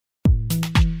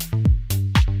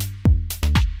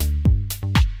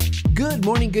Good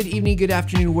morning, good evening, good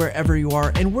afternoon, wherever you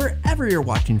are and wherever you're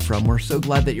watching from. We're so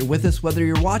glad that you're with us, whether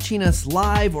you're watching us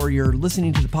live or you're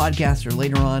listening to the podcast or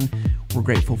later on. We're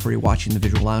grateful for you watching the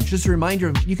Visual Lounge. Just a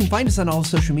reminder, you can find us on all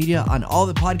social media, on all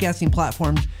the podcasting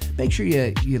platforms. Make sure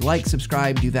you like,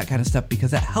 subscribe, do that kind of stuff because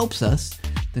that helps us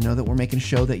to know that we're making a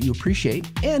show that you appreciate,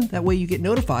 and that way you get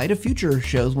notified of future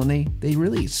shows when they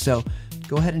release. So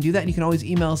go ahead and do that. And you can always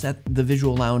email us at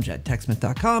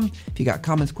thevisuallounge@techsmith.com if you got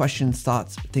comments, questions,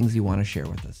 thoughts, things you want to share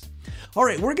with us. All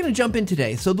right, we're going to jump in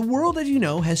today. So the world, as you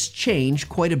know, has changed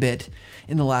quite a bit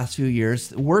in the last few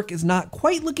years. Work is not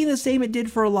quite looking the same it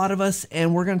did for a lot of us,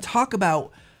 and we're going to talk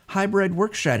about hybrid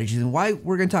work strategies and why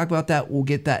we're going to talk about that. We'll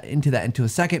get into a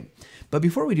second. But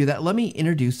before we do that, let me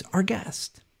introduce our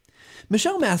guest.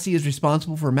 Michelle Massey is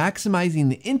responsible for maximizing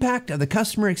the impact of the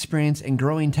customer experience and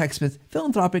growing TechSmith's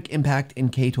philanthropic impact in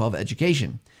K-12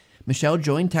 education. Michelle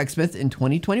joined TechSmith in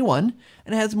 2021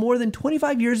 and has more than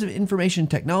 25 years of information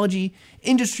technology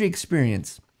industry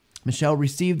experience. Michelle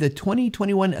received the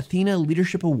 2021 Athena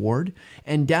Leadership Award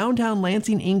and Downtown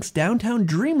Lansing Inc.'s Downtown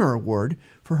Dreamer Award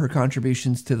for her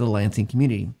contributions to the Lansing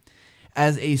community.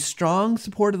 As a strong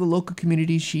supporter of the local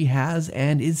community, she has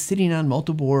and is sitting on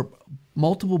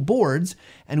multiple boards,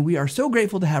 and we are so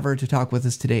grateful to have her to talk with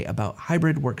us today about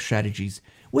hybrid work strategies.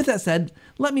 With that said,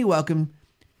 let me welcome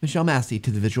Michelle Massey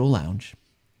to the Visual Lounge.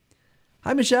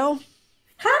 Hi, Michelle.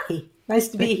 Hi, nice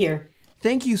to be here.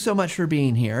 Thank you so much for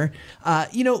being here.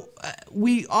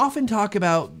 We often talk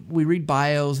about, we read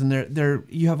bios and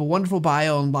you have a wonderful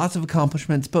bio and lots of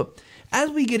accomplishments, but as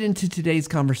we get into today's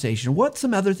conversation, what's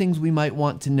some other things we might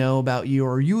want to know about you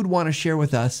or you would want to share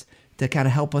with us to kind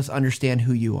of help us understand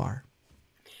who you are?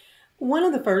 One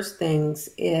of the first things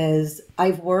is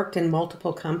I've worked in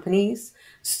multiple companies,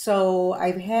 so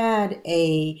I've had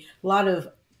a lot of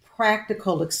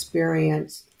practical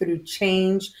experience through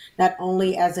change, not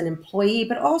only as an employee,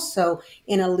 but also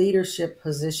in a leadership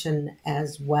position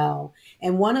as well.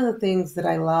 And one of the things that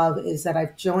I love is that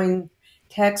I've joined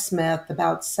TechSmith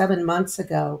about 7 months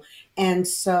ago. And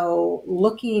so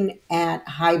looking at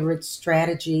hybrid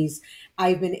strategies,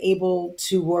 I've been able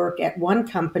to work at one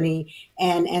company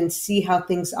and see how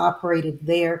things operated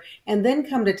there, and then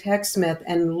come to TechSmith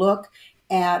and look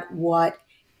at what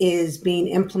is being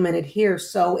implemented here.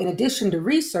 So in addition to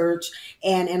research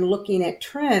and looking at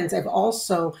trends, I've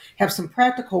also have some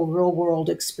practical real world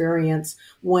experience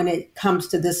when it comes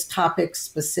to this topic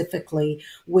specifically,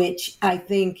 which I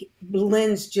think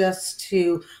lends just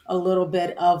to a little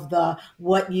bit of the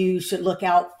what you should look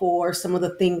out for, some of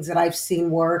the things that I've seen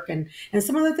work and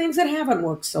some of the things that haven't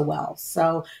worked so well.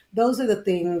 So those are the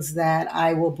things that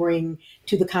I will bring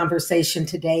to the conversation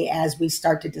today as we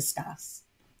start to discuss.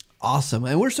 Awesome.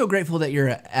 And we're so grateful that you're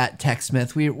at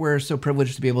TechSmith. We're so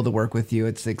privileged to be able to work with you.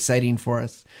 It's exciting for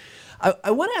us.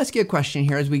 I want to ask you a question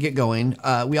here as we get going.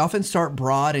 We often start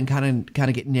broad and kind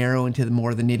of get narrow into the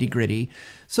nitty gritty.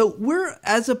 So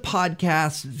as a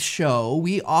podcast show,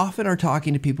 we often are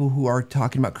talking to people who are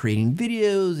talking about creating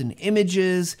videos and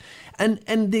images.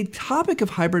 And the topic of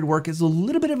hybrid work is a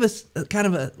little bit of a kind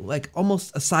of a like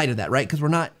almost a side of that, right? Because we're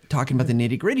not talking about the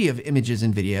nitty gritty of images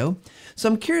and video. So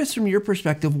I'm curious from your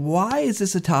perspective, why is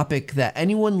this a topic that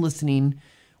anyone listening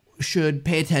should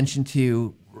pay attention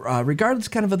to, regardless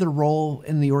kind of the role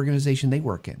in the organization they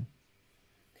work in?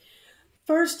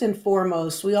 First and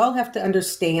foremost, we all have to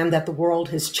understand that the world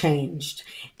has changed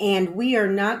and we are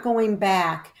not going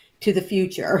back to the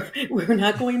future. We're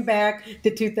not going back to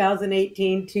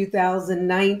 2018,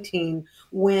 2019,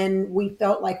 when we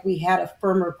felt like we had a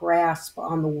firmer grasp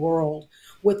on the world.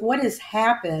 With what has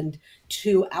happened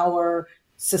to our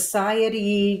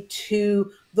society,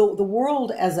 to the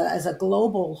world as a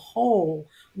global whole,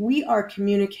 we are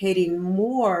communicating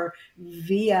more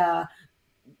via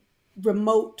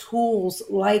remote tools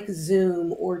like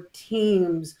Zoom or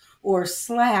Teams or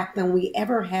Slack than we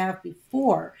ever have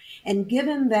before. And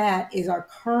given that is our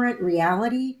current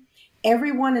reality,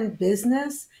 everyone in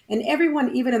business and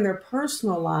everyone even in their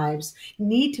personal lives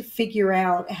need to figure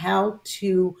out how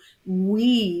to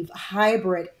weave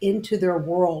hybrid into their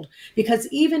world. Because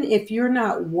even if you're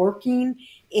not working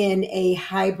in a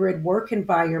hybrid work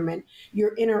environment,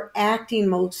 you're interacting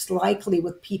most likely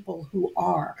with people who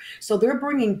are. So they're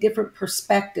bringing different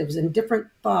perspectives and different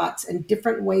thoughts and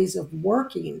different ways of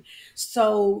working.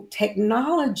 So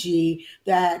technology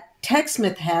that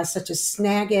TechSmith has, such as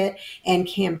Snagit and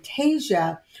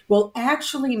Camtasia, will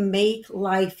actually make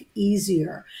life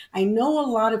easier. I know a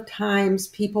lot of times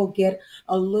people get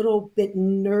a little bit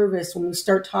nervous when we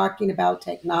start talking about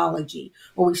technology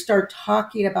or we start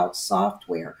talking about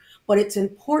software. but it's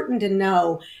important to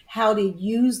know how to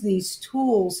use these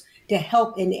tools to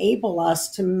help enable us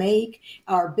to make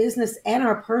our business and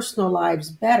our personal lives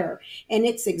better. And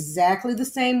it's exactly the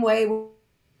same way with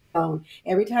the phone.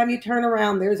 Every time you turn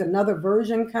around, there's another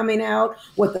version coming out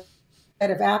with a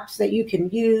set of apps that you can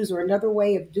use or another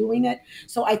way of doing it.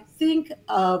 So I think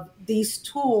of these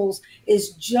tools is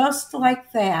just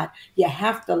like that. You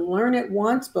have to learn it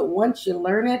once, but once you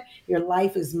learn it, your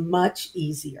life is much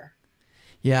easier.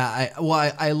 Yeah,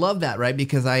 I love that, right?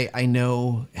 Because I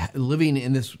know living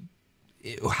in this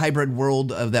hybrid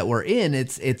world of that we're in,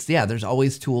 it's yeah, there's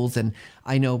always tools, and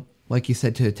I know, like you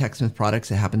said, to TechSmith Products,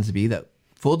 it happens to be that.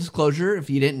 Full disclosure, if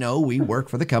you didn't know, we work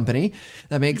for the company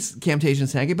that makes Camtasia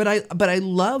Snacky. But I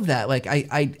love that. Like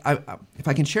I if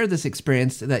I can share this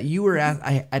experience that you were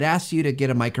I'd asked you to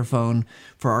get a microphone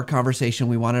for our conversation.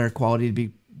 We wanted our quality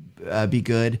to be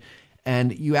good,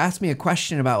 and you asked me a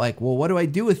question about like, well, what do I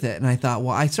do with it? And I thought,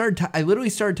 well, I literally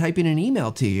started typing an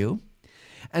email to you.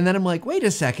 And then I'm like, wait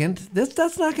a second,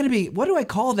 that's not going to be, what do I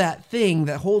call that thing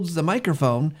that holds the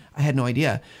microphone? I had no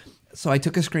idea. So I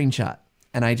took a screenshot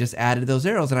and I just added those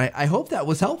arrows. And I hope that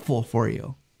was helpful for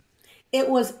you. It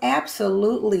was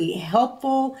absolutely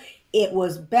helpful. It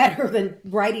was better than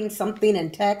writing something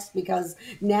in text because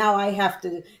now I have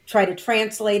to try to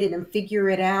translate it and figure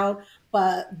it out.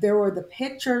 But there were the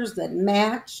pictures that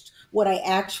matched what I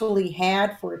actually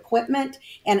had for equipment,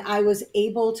 and I was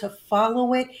able to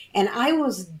follow it, and I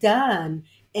was done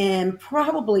in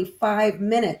probably 5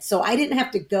 minutes. So I didn't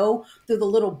have to go through the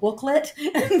little booklet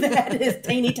that is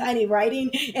teeny tiny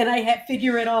writing, and I had to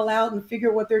figure it all out and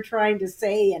figure what they're trying to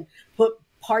say and put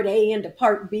part A into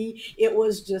part B. It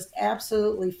was just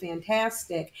absolutely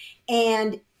fantastic.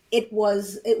 And it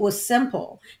was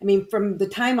simple. I mean, from the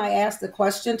time I asked the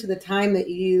question to the time that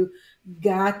you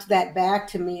got that back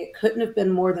to me, it couldn't have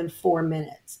been more than 4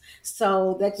 minutes.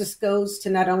 So that just goes to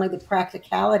not only the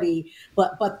practicality,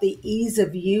 but the ease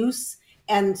of use.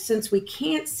 And since we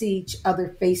can't see each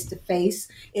other face to face,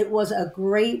 it was a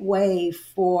great way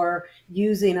for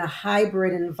using a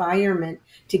hybrid environment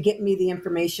to get me the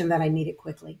information that I needed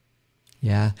quickly.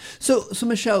 Yeah. So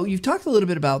Michelle, you've talked a little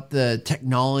bit about the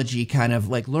technology, kind of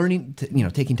like learning,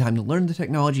 taking time to learn the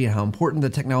technology and how important the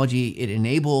technology it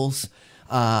enables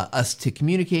us to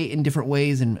communicate in different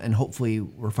ways, and hopefully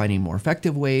we're finding more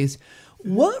effective ways.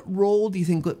 What role do you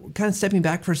think, kind of stepping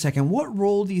back for a second, what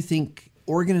role do you think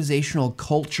organizational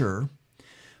culture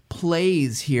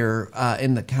plays here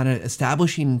in the kind of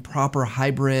establishing proper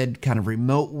hybrid kind of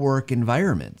remote work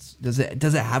environments? Does it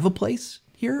have a place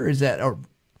here, or is that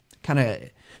kind of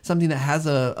something that has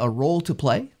a role to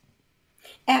play?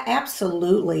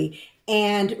 Absolutely.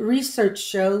 And research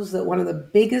shows that one of the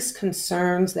biggest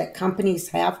concerns that companies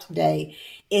have today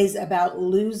is about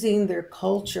losing their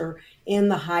culture in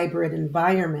the hybrid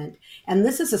environment. And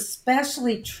this is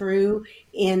especially true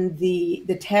in the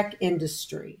tech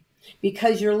industry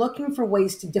because you're looking for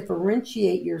ways to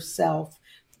differentiate yourself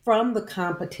from the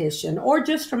competition or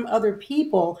just from other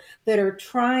people that are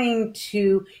trying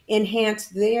to enhance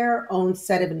their own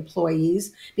set of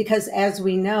employees. Because as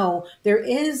we know, there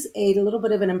is a little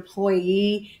bit of an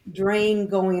employee drain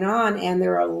going on, and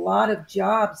there are a lot of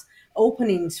jobs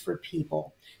openings for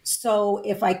people. So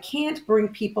if I can't bring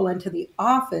people into the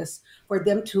office for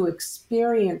them to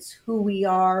experience who we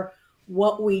are,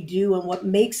 what we do, and what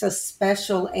makes us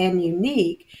special and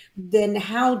unique, then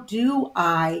how do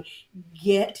I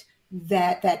get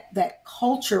that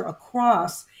culture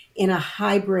across in a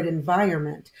hybrid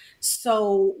environment?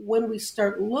 So when we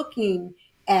start looking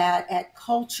at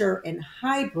culture and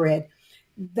hybrid,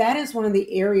 that is one of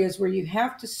the areas where you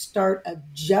have to start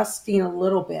adjusting a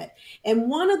little bit. And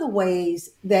one of the ways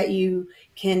that you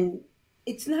can,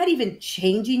 it's not even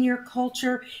changing your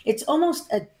culture, it's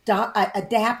almost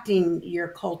adapting your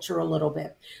culture a little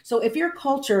bit. So if your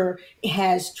culture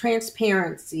has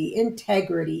transparency,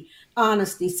 integrity,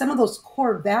 honesty, some of those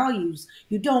core values,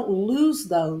 you don't lose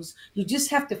those. You just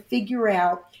have to figure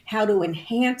out how to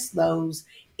enhance those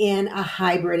in a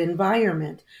hybrid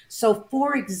environment. So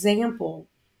for example,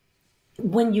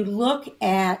 when you look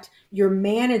at your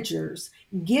managers,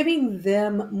 giving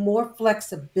them more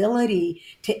flexibility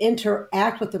to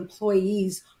interact with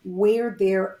employees where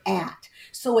they're at.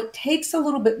 So it takes a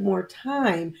little bit more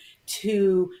time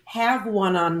to have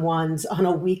one-on-ones on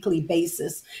a weekly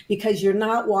basis because you're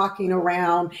not walking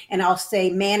around, and I'll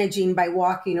say managing by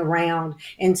walking around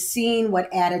and seeing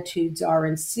what attitudes are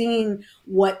and seeing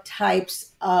what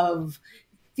types of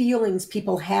feelings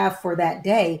people have for that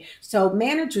day. So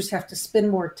managers have to spend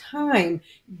more time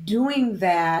doing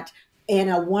that in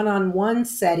a one-on-one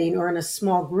setting or in a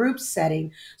small group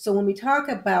setting. So when we talk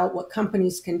about what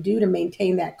companies can do to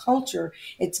maintain that culture,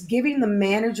 it's giving the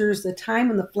managers the time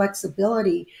and the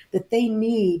flexibility that they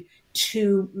need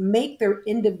to make their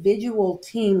individual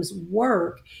teams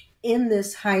work in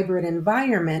this hybrid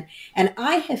environment. And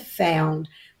I have found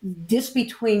just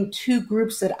between two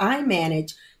groups that I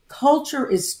manage, culture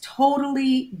is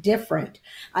totally different.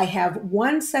 I have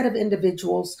one set of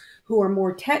individuals who are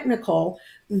more technical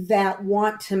that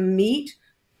want to meet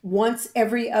once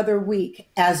every other week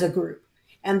as a group.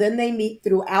 And then they meet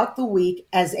throughout the week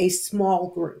as a small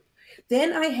group.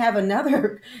 Then I have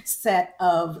another set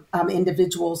of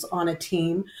individuals on a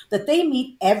team that they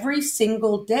meet every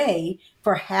single day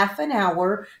for half an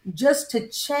hour just to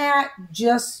chat,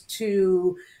 just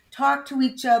to talk to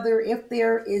each other. If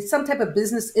there is some type of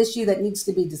business issue that needs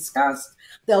to be discussed,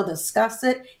 they'll discuss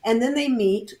it. And then they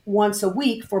meet once a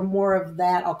week for more of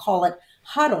that, I'll call it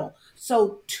huddle.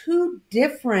 So two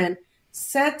different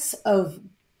sets of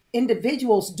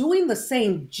individuals doing the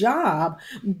same job,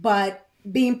 but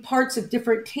being parts of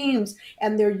different teams,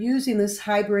 and they're using this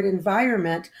hybrid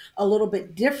environment a little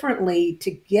bit differently to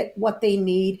get what they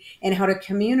need and how to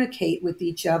communicate with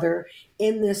each other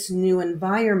in this new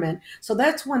environment. So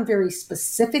that's one very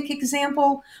specific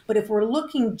example. But if we're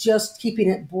looking just keeping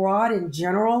it broad in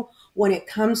general, when it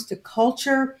comes to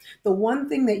culture, the one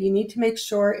thing that you need to make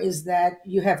sure is that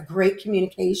you have great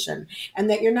communication and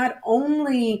that you're not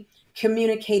only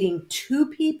communicating to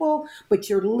people, but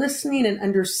you're listening and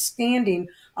understanding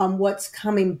what's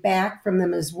coming back from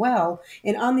them as well.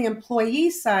 And on the employee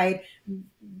side,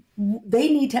 they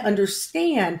need to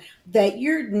understand that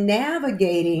you're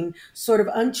navigating sort of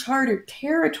uncharted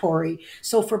territory.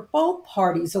 So for both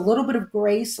parties, a little bit of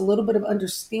grace, a little bit of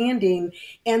understanding,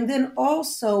 and then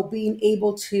also being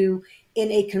able to, in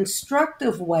a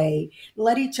constructive way,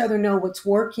 let each other know what's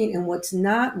working and what's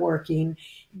not working.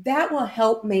 That will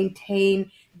help maintain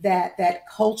that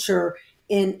culture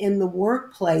in the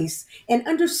workplace, and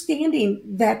understanding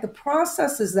that the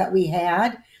processes that we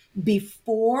had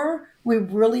before we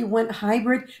really went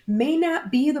hybrid may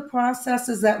not be the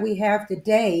processes that we have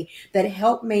today that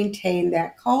help maintain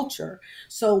that culture.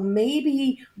 So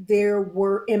maybe there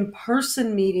were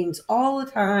in-person meetings all the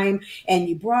time and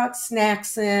you brought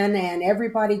snacks in and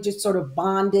everybody just sort of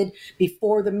bonded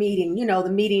before the meeting, the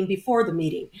meeting before the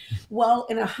meeting. Well,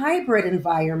 in a hybrid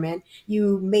environment,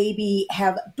 you maybe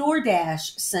have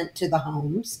DoorDash sent to the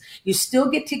homes. You still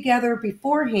get together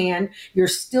beforehand. You're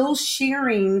still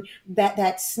sharing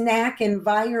that snack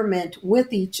environment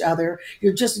with each other.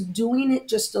 You're just doing it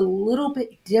just a little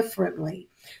bit differently.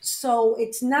 So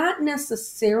it's not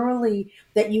necessarily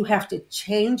that you have to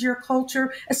change your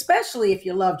culture, especially if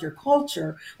you loved your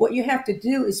culture. What you have to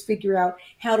do is figure out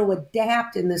how to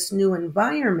adapt in this new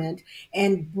environment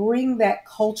and bring that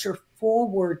culture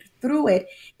forward through it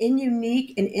in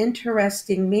unique and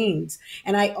interesting means.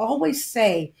 And I always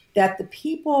say that the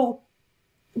people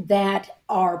that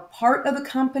are part of the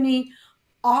company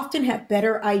often have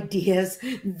better ideas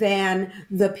than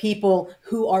the people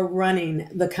who are running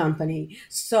the company.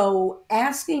 So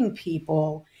asking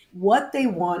people what they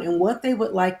want and what they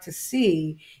would like to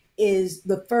see is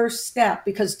the first step,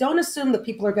 because don't assume that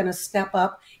people are going to step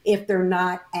up if they're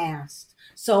not asked.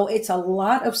 So it's a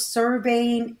lot of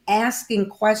surveying, asking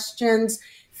questions,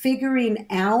 figuring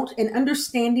out and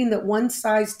understanding that one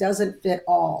size doesn't fit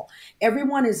all.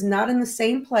 Everyone is not in the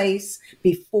same place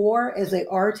before as they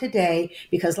are today,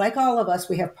 because like all of us,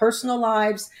 we have personal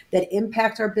lives that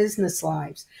impact our business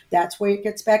lives. That's where it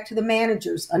gets back to the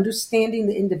managers, understanding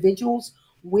the individuals,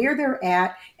 where they're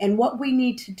at, and what we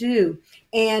need to do.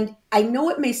 And I know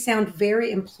it may sound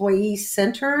very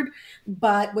employee-centered,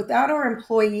 but without our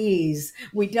employees,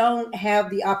 we don't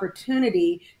have the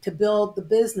opportunity to build the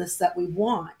business that we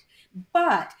want.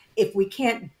 But if we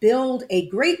can't build a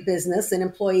great business, then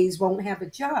employees won't have a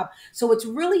job. So it's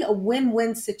really a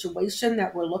win-win situation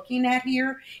that we're looking at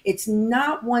here. It's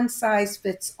not one size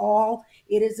fits all.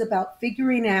 It is about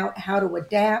figuring out how to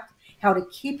adapt, how to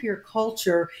keep your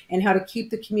culture, and how to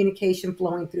keep the communication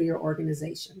flowing through your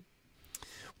organization.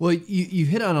 Well, you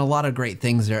hit on a lot of great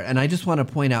things there. And I just want to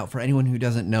point out, for anyone who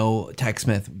doesn't know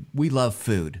TechSmith, we love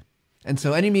food. And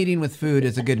so any meeting with food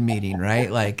is a good meeting,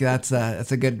 right? Like that's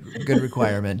a good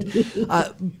requirement.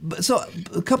 So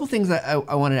a couple things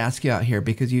I wanted to ask you out here,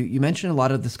 because you mentioned a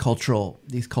lot of these cultural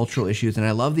issues. And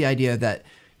I love the idea that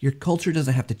your culture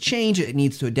doesn't have to change. It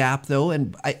needs to adapt, though.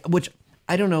 And which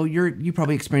I don't know, you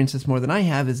probably experienced this more than I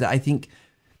have, is that I think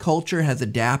culture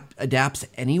adapts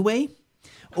anyway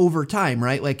over time,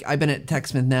 right? Like I've been at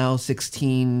TechSmith now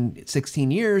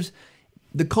 16 years.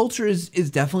 The culture is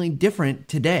definitely different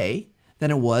today than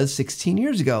it was 16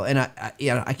 years ago. And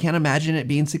I can't imagine it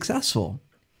being successful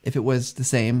if it was the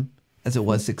same as it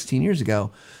was 16 years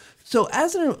ago. So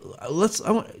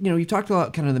you talked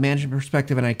about kind of the management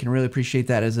perspective, and I can really appreciate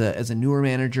that as a newer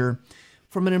manager.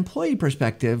 From an employee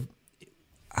perspective,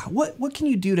 what can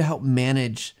you do to help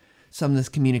manage some of this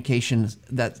communications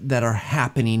that are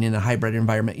happening in a hybrid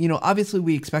environment? Obviously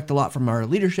we expect a lot from our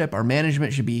leadership. Our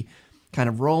management should be kind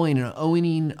of rolling and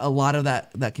owning a lot of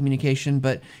that communication.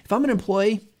 But if I'm an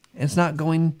employee and it's not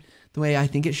going the way I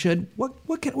think it should,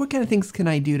 what kind of things can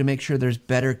I do to make sure there's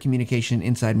better communication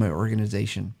inside my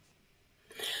organization?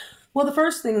 Well, the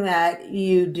first thing that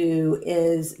you do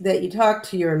is that you talk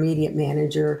to your immediate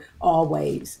manager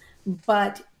always.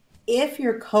 But if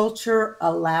your culture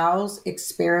allows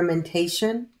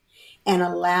experimentation and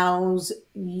allows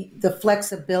the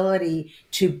flexibility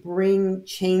to bring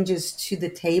changes to the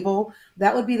table,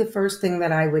 that would be the first thing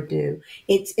that I would do.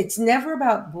 It's never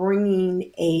about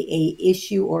bringing a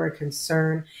issue or a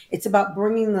concern. It's about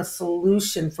bringing the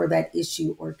solution for that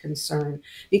issue or concern.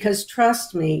 Because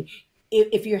trust me,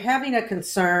 if you're having a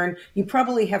concern, you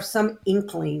probably have some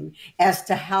inkling as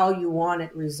to how you want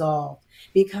it resolved.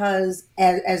 Because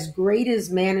as great as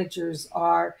managers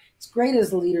are, as great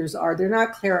as leaders are, they're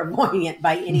not clairvoyant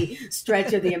by any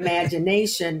stretch of the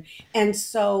imagination. And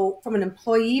so from an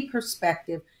employee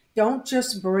perspective, don't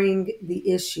just bring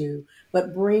the issue,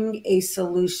 but bring a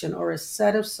solution or a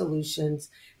set of solutions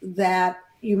that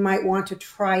you might want to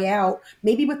try out,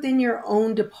 maybe within your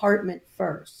own department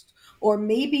first. Or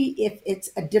maybe if it's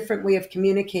a different way of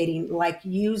communicating, like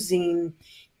using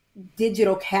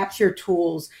digital capture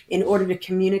tools in order to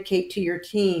communicate to your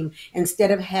team instead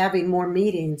of having more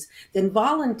meetings, then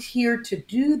volunteer to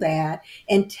do that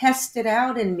and test it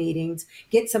out in meetings,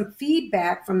 get some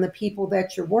feedback from the people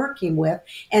that you're working with,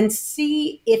 and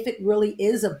see if it really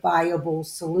is a viable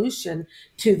solution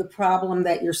to the problem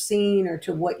that you're seeing or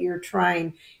to what you're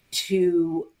trying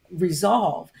to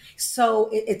resolve. So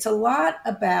it's a lot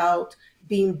about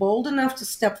being bold enough to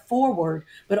step forward,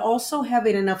 but also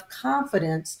having enough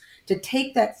confidence to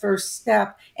take that first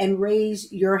step and raise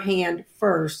your hand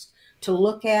first, to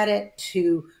look at it,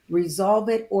 to resolve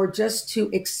it, or just to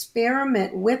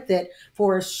experiment with it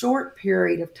for a short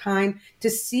period of time to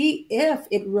see if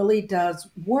it really does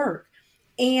work.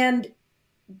 And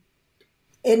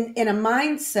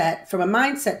from a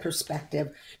mindset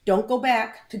perspective, don't go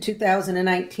back to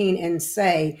 2019 and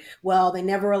say, well, they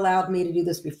never allowed me to do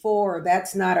this before, or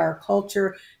that's not our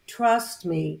culture. Trust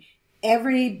me,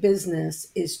 every business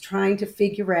is trying to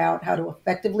figure out how to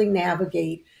effectively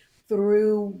navigate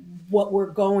through what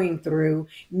we're going through,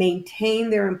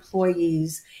 maintain their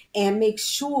employees, and make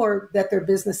sure that their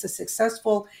business is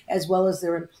successful as well as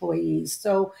their employees.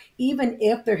 So even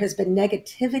if there has been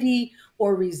negativity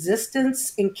or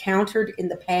resistance encountered in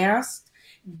the past,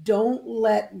 don't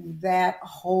let that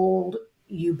hold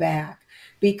you back,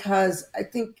 because I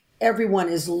think everyone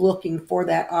is looking for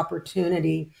that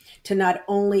opportunity to not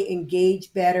only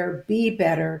engage better,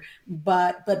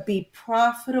 but be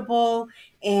profitable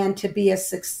and to be a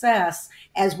success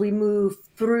as we move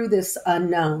through this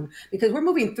unknown. Because we're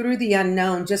moving through the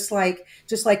unknown, just like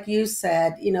you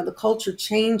said, the culture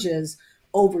changes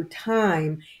over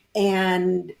time.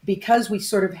 And because we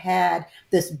sort of had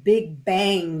this big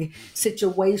bang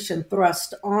situation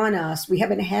thrust on us, we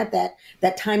haven't had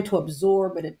that time to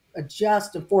absorb and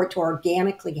adjust and for it to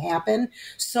organically happen.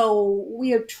 So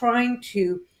we are trying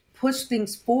to push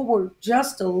things forward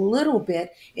just a little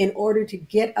bit in order to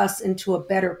get us into a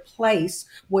better place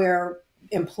where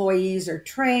employees are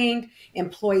trained,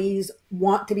 employees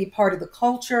want to be part of the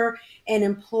culture, and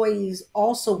employees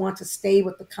also want to stay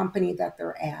with the company that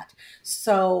they're at.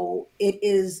 So it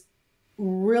is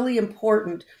really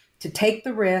important to take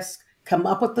the risk, come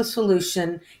up with the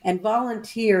solution, and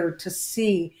volunteer to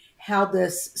see how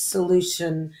this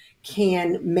solution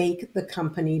can make the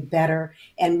company better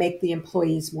and make the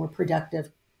employees more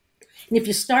productive. And if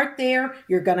you start there,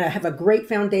 you're going to have a great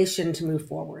foundation to move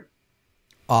forward.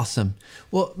 Awesome.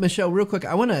 Well, Michelle, real quick,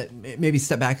 I want to maybe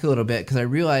step back a little bit, because I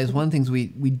realize one of the things we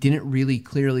didn't really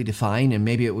clearly define, and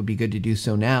maybe it would be good to do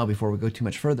so now before we go too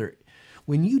much further.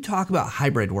 When you talk about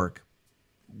hybrid work,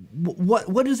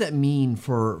 what does that mean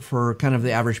for kind of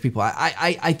the average people?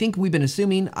 I think we've been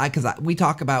assuming, because we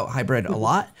talk about hybrid a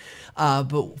lot,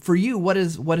 but for you, what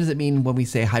does it mean when we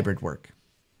say hybrid work?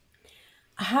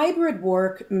 Hybrid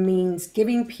work means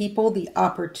giving people the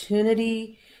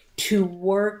opportunity to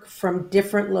work from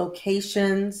different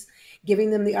locations,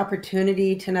 giving them the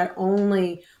opportunity to not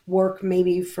only work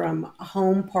maybe from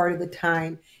home part of the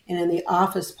time and in the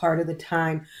office part of the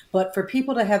time, but for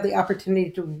people to have the opportunity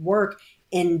to work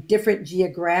in different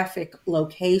geographic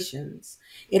locations.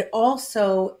 It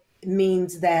also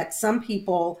means that some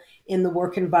people in the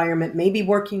work environment may be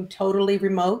working totally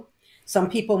remote. Some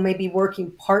people may be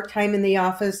working part-time in the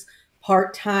office,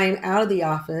 part-time out of the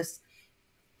office.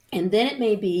 And then it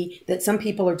may be that some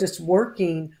people are just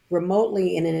working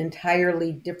remotely in an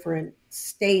entirely different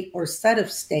state or set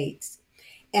of states.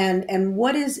 And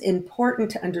what is important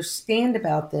to understand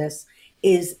about this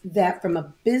is that from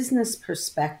a business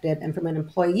perspective and from an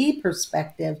employee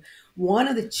perspective, one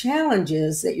of the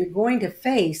challenges that you're going to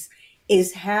face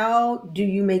is how do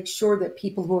you make sure that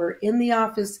people who are in the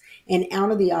office and out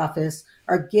of the office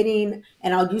are getting,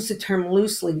 and I'll use the term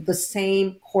loosely, the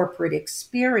same corporate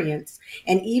experience.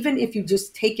 And even if you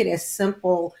just take it as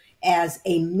simple as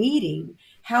a meeting,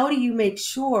 how do you make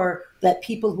sure that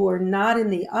people who are not in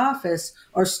the office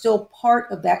are still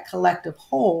part of that collective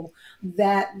whole,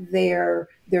 that their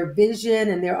vision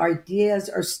and their ideas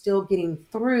are still getting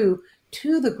through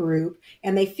to the group,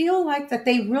 and they feel like that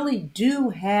they really do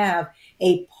have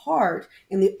a part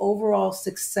in the overall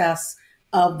success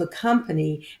of the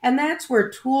company. And that's where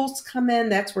tools come in,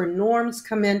 that's where norms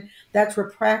come in, that's where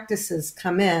practices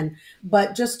come in.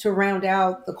 But just to round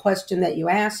out the question that you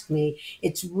asked me,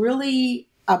 it's really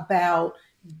about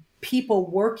people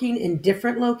working in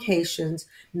different locations,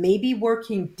 maybe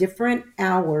working different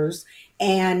hours,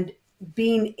 and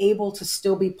being able to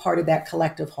still be part of that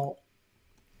collective whole.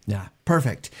 Yeah,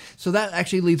 perfect. So that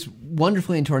actually leads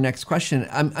wonderfully into our next question.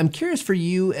 I'm curious for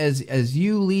you as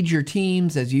you lead your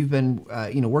teams, as you've been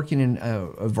working in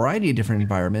a variety of different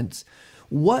environments.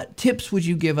 What tips would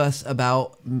you give us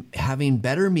about having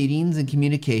better meetings and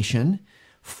communication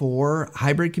for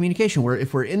hybrid communication? Where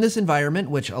if we're in this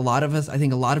environment, which a lot of us, I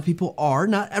think a lot of people are,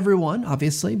 not everyone,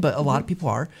 obviously, but a lot of people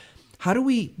are.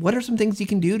 What are some things you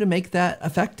can do to make that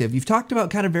effective? You've talked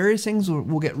about kind of various things.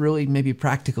 We'll get really maybe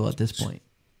practical at this point.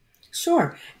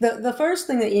 Sure. The first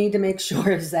thing that you need to make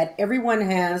sure is that everyone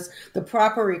has the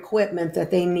proper equipment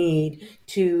that they need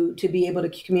to be able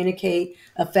to communicate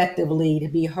effectively, to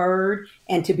be heard,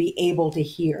 and to be able to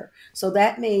hear. So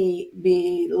that may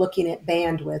be looking at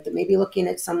bandwidth, it may be looking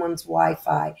at someone's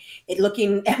Wi-Fi,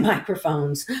 looking at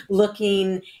microphones,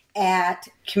 looking at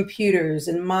computers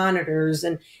and monitors,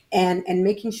 and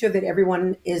making sure that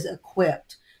everyone is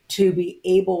equipped to be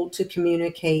able to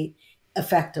communicate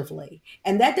effectively.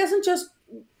 And that doesn't just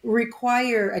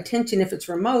require attention if it's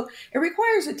remote, it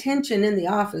requires attention in the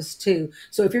office too.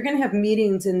 So if you're going to have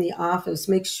meetings in the office,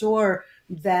 make sure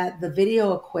that the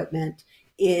video equipment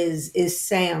is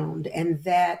sound, and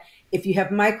that if you have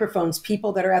microphones,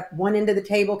 people that are at one end of the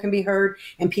table can be heard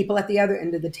and people at the other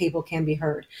end of the table can be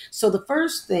heard. So the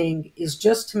first thing is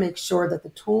just to make sure that the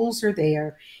tools are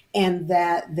there and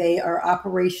that they are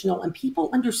operational and people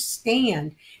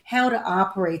understand how to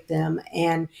operate them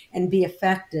and be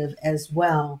effective as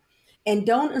well. And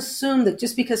don't assume that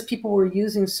just because people were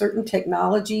using certain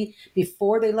technology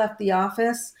before they left the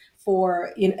office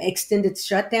for extended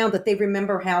shutdown that they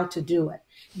remember how to do it,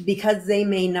 because they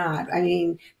may not. I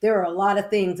mean, there are a lot of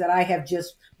things that I have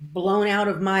just blown out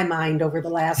of my mind over the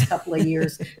last couple of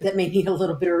years that may need a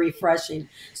little bit of refreshing.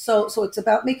 So it's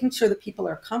about making sure that people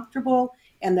are comfortable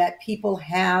and that people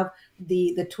have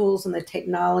the tools and the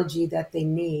technology that they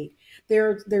need.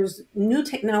 There's new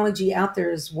technology out there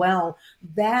as well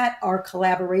that are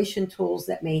collaboration tools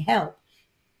that may help.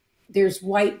 There's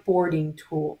whiteboarding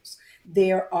tools.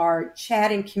 There are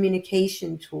chat and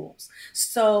communication tools.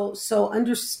 So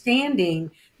understanding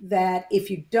that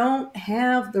if you don't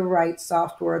have the right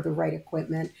software or the right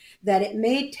equipment, that it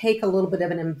may take a little bit of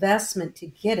an investment to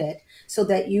get it so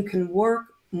that you can work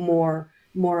more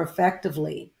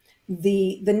effectively.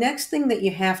 The next thing that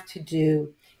you have to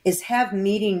do is have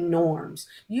meeting norms.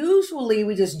 Usually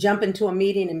we just jump into a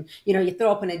meeting and you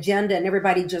throw up an agenda and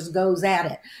everybody just goes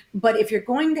at it. But if you're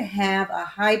going to have a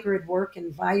hybrid work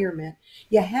environment,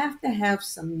 you have to have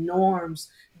some norms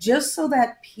just so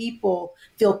that people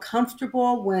feel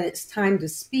comfortable when it's time to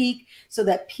speak, so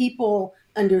that people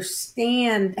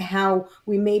understand how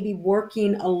we may be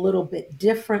working a little bit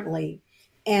differently.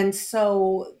 And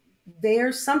so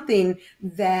there's something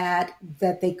that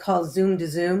they call Zoom to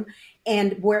Zoom.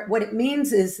 And what it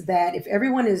means is that if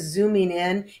everyone is zooming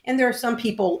in, and there are some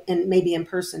people maybe in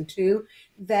person too,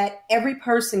 that every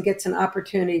person gets an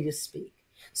opportunity to speak.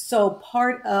 So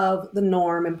part of the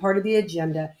norm and part of the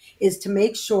agenda is to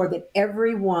make sure that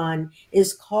everyone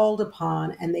is called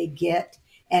upon and they get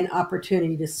an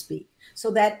opportunity to speak. So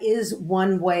that is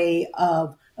one way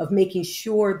of making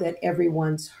sure that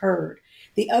everyone's heard.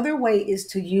 The other way is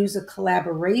to use a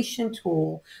collaboration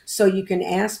tool so you can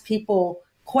ask people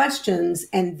questions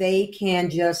and they can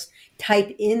just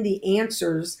type in the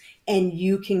answers and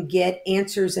you can get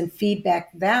answers and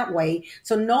feedback that way.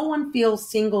 So no one feels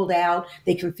singled out.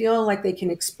 They can feel like they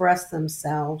can express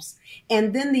themselves.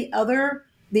 And then the other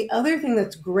thing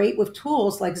that's great with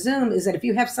tools like Zoom is that if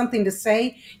you have something to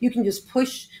say, you can just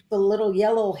push the little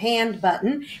yellow hand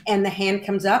button and the hand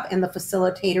comes up and the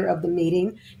facilitator of the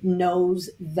meeting knows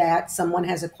that someone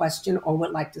has a question or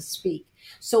would like to speak.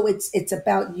 So it's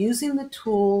about using the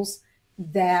tools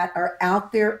that are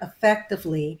out there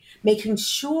effectively, making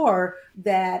sure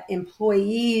that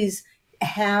employees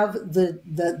have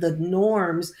the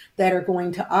norms that are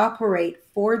going to operate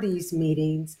for these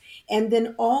meetings, and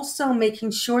then also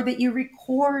making sure that you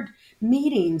record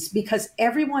meetings, because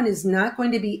everyone is not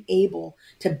going to be able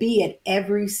to be at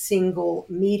every single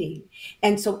meeting.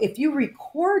 And so if you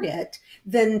record it,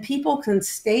 then people can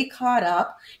stay caught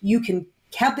up. You can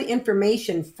have the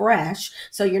information fresh,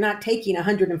 so you're not taking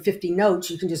 150 notes.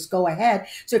 You can just go ahead.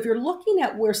 So if you're looking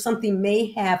at where something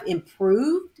may have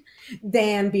improved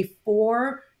than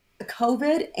before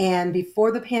COVID and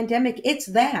before the pandemic, it's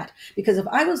that. Because if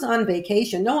I was on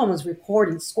vacation, no one was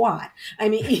recording squat. I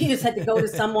mean, you just had to go to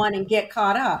someone and get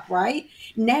caught up, right?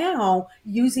 Now,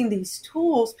 using these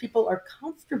tools, people are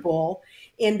comfortable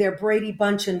in their Brady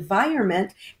Bunch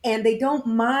environment, and they don't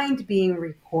mind being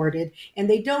recorded, and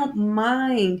they don't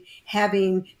mind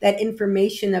having that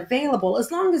information available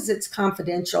as long as it's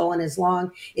confidential and as long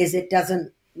as it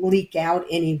doesn't leak out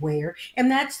anywhere. And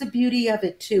that's the beauty of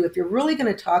it too. If you're really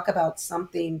going to talk about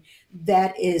something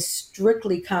that is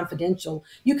strictly confidential,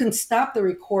 you can stop the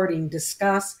recording,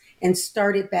 discuss, and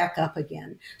start it back up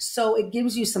again. So it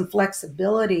gives you some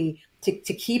flexibility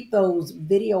to keep those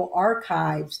video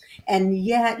archives, and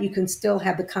yet you can still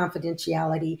have the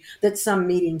confidentiality that some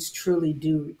meetings truly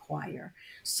do require.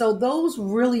 So those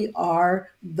really are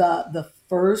the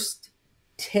first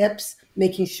tips,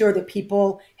 making sure that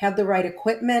people have the right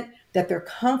equipment, that they're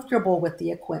comfortable with the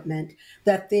equipment,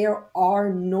 that there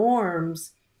are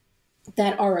norms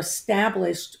that are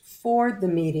established for the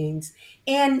meetings.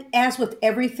 And as with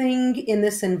everything in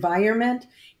this environment,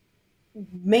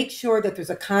 make sure that there's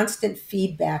a constant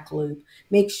feedback loop.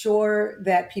 Make sure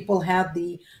that people have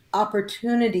the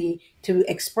opportunity to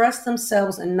express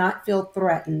themselves and not feel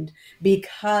threatened,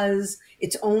 because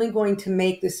it's only going to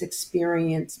make this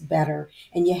experience better.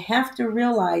 And you have to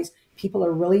realize people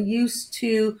are really used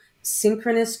to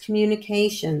synchronous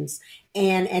communications,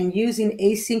 and using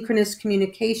asynchronous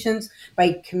communications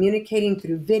by communicating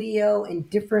through video and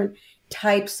different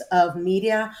types of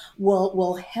media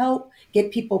will help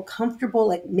get people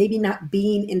comfortable at maybe not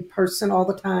being in person all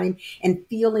the time and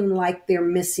feeling like they're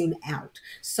missing out.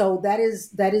 So that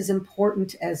is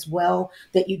important as well,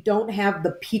 that you don't have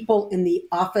the people in the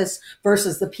office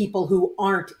versus the people who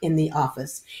aren't in the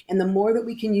office. And the more that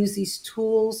we can use these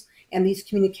tools and these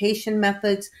communication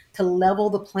methods to level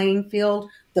the playing field,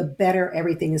 the better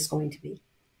everything is going to be.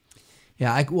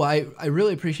 Yeah, I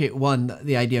really appreciate, one,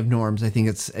 the idea of norms. I think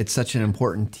it's such an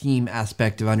important team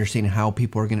aspect of understanding how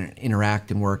people are going to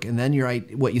interact and work. And then you're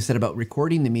right, what you said about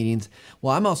recording the meetings.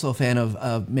 Well, I'm also a fan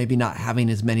of maybe not having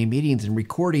as many meetings and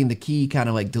recording the key kind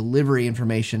of like delivery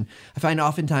information. I find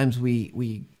oftentimes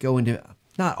we go into,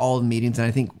 not all the meetings, and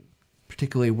I think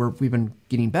particularly we've been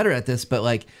getting better at this, but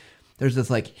like there's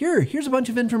this like, here's a bunch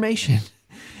of information.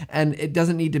 And it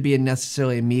doesn't need to be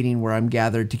necessarily a meeting where I'm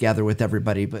gathered together with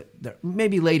everybody, but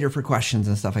maybe later for questions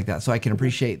and stuff like that. So I can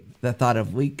appreciate the thought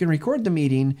of, we can record the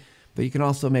meeting, but you can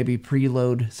also maybe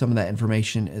preload some of that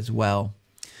information as well.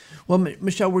 Well,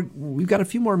 Michelle, we've got a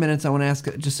few more minutes. I want to ask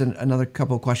just another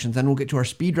couple of questions, then we'll get to our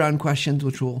speed round questions,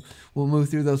 which we'll move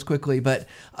through those quickly. But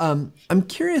I'm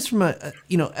curious from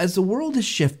as the world has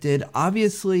shifted,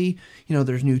 obviously,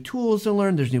 there's new tools to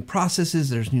learn, there's new processes,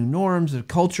 there's new norms, the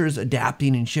cultures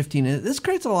adapting and shifting. And this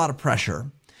creates a lot of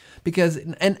pressure because,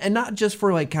 and not just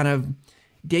for like kind of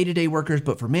day-to-day workers,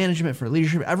 but for management, for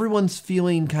leadership, everyone's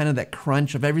feeling kind of that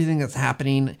crunch of everything that's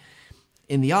happening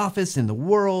in the office, in the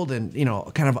world, and,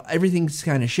 kind of everything's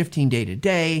kind of shifting day to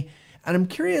day. And I'm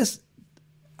curious,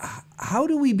 how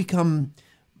do we become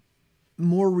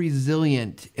more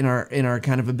resilient in our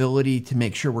kind of ability to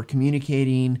make sure we're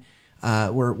communicating,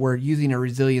 we're using our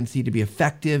resiliency to be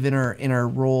effective in our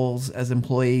roles as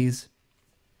employees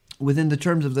within the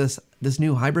terms of this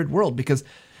new hybrid world? Because,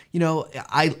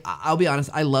 I'll be honest,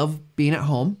 I love being at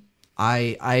home.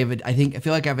 I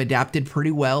feel like I've adapted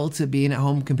pretty well to being at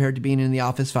home compared to being in the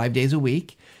office 5 days a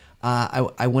week.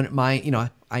 I wouldn't mind,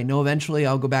 I know eventually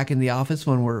I'll go back in the office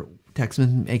when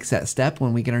Texman makes that step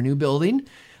when we get our new building.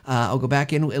 I'll go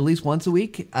back in at least once a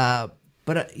week.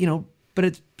 But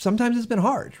but sometimes it's been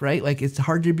hard, right? Like it's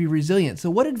hard to be resilient. So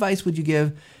what advice would you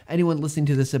give anyone listening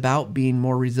to this about being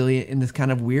more resilient in this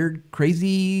kind of weird,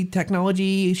 crazy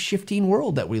technology shifting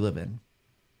world that we live in?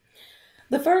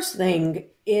 The first thing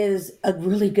is a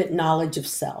really good knowledge of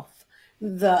self.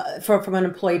 From an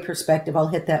employee perspective, I'll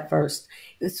hit that first.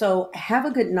 So have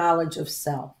a good knowledge of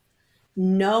self.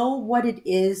 Know what it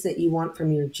is that you want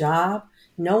from your job.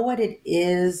 Know what it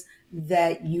is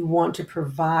that you want to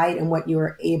provide and what you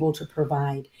are able to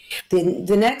provide. Then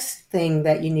the next thing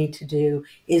that you need to do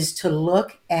is to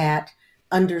look at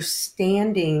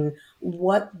understanding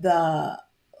what the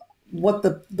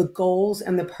goals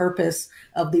and the purpose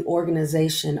of the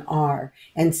organization are,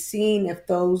 and seeing if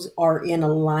those are in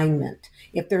alignment.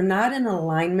 If they're not in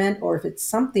alignment, or if it's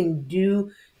something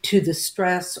due to the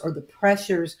stress or the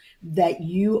pressures that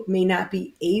you may not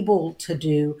be able to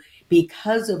do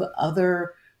because of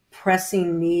other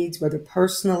pressing needs, whether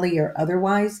personally or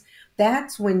otherwise,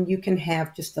 that's when you can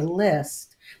have just a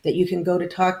list that you can go to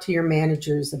talk to your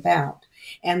managers about.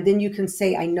 And then you can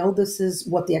say, I know this is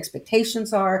what the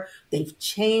expectations are. They've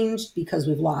changed because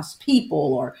we've lost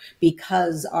people, or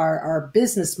because our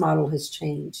business model has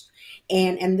changed.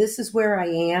 And this is where I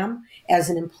am as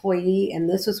an employee, and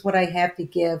this is what I have to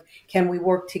give. Can we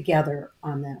work together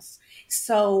on this?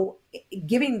 So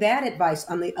giving that advice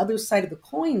on the other side of the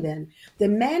coin, then the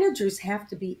managers have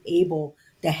to be able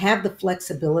to have the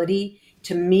flexibility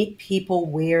to meet people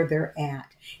where they're at.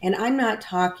 And I'm not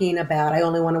talking about I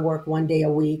only want to work 1 day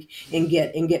a week and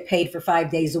get paid for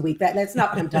 5 days a week. That's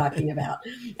not what I'm talking about.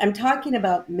 I'm talking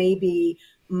about maybe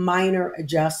minor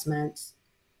adjustments.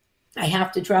 I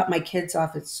have to drop my kids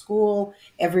off at school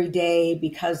every day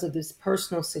because of this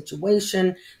personal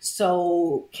situation.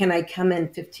 So can I come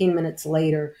in 15 minutes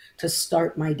later to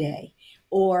start my day?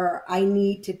 Or I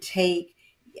need to take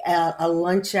a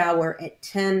lunch hour at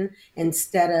 10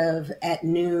 instead of at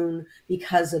noon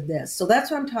because of this. So that's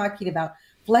what I'm talking about.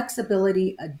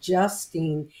 Flexibility,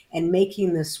 adjusting, and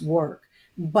making this work.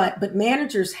 But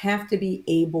managers have to be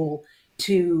able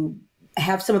to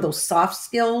have some of those soft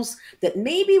skills that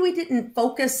maybe we didn't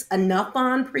focus enough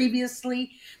on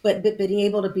previously, but being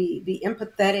able to be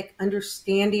empathetic,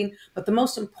 understanding. But the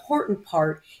most important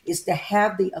part is to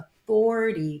have the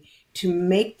authority to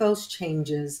make those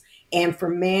changes, and for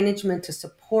management to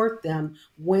support them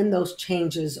when those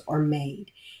changes are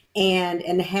made.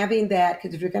 And having that,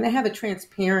 because if you're going to have a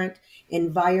transparent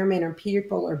environment and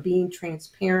people are being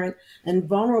transparent and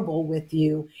vulnerable with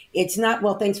you, it's not,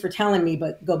 well, thanks for telling me,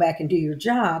 but go back and do your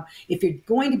job. If you're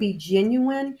going to be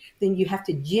genuine, then you have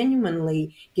to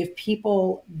genuinely give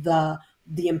people the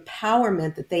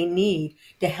empowerment that they need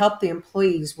to help the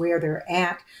employees where they're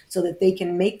at, so that they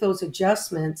can make those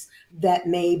adjustments that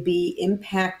may be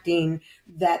impacting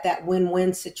that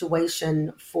win-win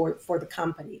situation for the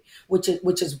company, which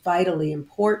is vitally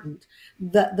important.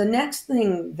 The next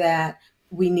thing that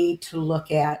we need to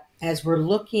look at as we're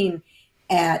looking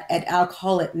at I'll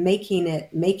call it making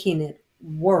it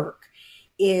work,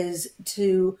 is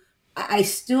I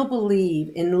still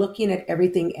believe in looking at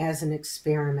everything as an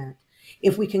experiment.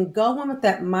 If we can go in with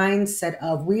that mindset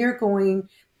of we are going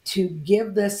to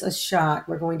give this a shot,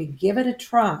 we're going to give it a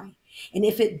try. And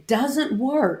if it doesn't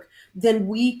work, then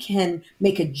we can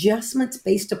make adjustments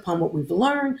based upon what we've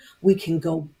learned. We can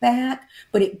go back,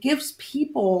 but it gives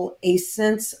people a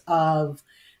sense of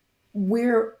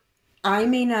where I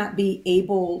may not be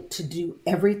able to do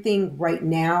everything right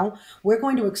now. We're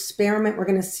going to experiment. We're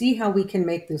going to see how we can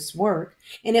make this work.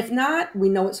 And if not, we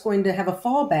know it's going to have a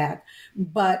fallback.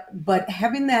 But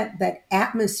having that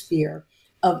atmosphere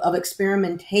of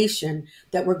experimentation,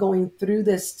 that we're going through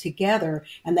this together,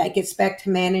 and that gets back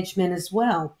to management as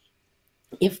well.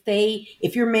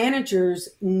 If your managers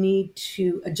need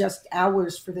to adjust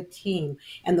hours for the team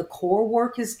and the core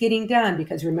work is getting done,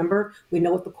 because remember, we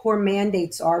know what the core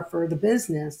mandates are for the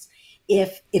business.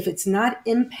 If it's not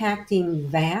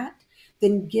impacting that,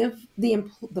 then give the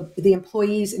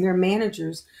employees and their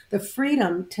managers the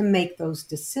freedom to make those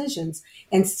decisions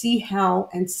and see how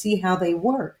they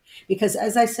work. Because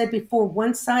as I said before,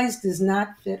 one size does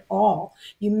not fit all.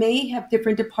 You may have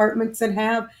different departments that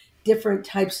have different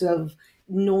types of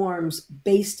norms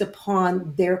based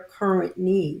upon their current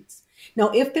needs. Now,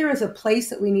 if there is a place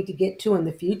that we need to get to in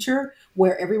the future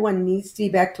where everyone needs to be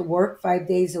back to work 5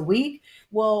 days a week,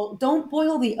 well, don't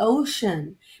boil the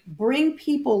ocean. Bring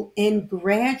people in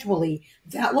gradually.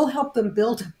 That will help them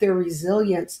build up their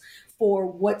resilience for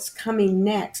what's coming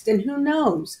next. And who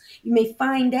knows, you may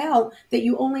find out that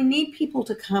you only need people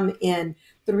to come in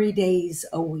 3 days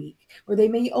a week, or they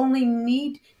may only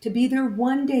need to be there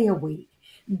 1 day a week.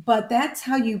 But that's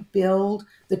how you build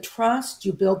the trust,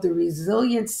 you build the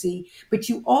resiliency, but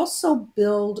you also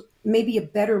build maybe a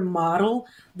better model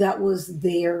that was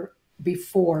there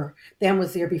before than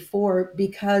was there before,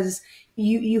 because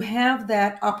you have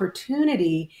that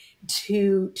opportunity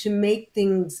to make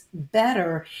things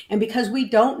better. And because we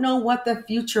don't know what the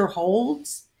future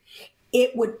holds,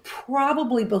 it would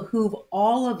probably behoove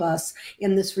all of us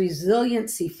in this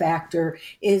resiliency factor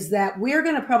is that we're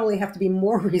going to probably have to be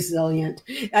more resilient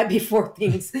before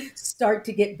things start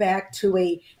to get back to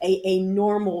a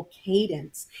normal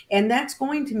cadence. And that's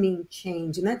going to mean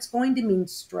change, and that's going to mean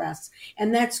stress,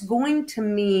 and that's going to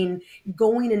mean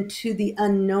going into the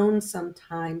unknown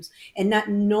sometimes and not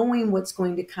knowing what's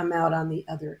going to come out on the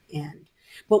other end.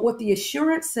 But what the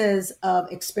assurances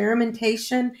of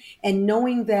experimentation and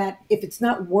knowing that if it's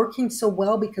not working so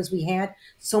well because we had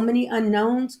so many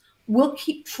unknowns, we'll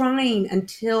keep trying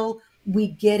until we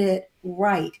get it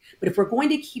right. But if we're going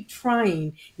to keep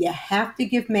trying, you have to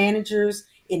give managers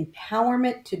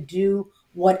empowerment to do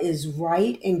what is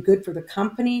right and good for the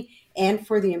company and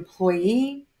for the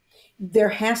employee. There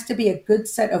has to be a good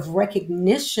set of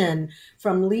recognition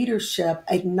from leadership,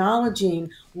 acknowledging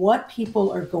what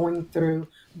people are going through,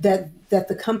 that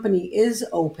the company is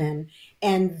open,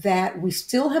 and that we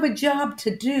still have a job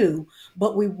to do,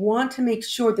 but we want to make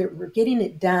sure that we're getting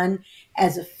it done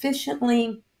as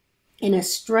efficiently and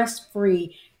as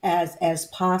stress-free as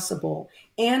possible.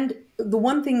 And the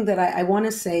one thing that I want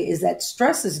to say is that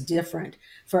stress is different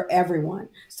for everyone.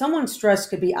 Someone's stress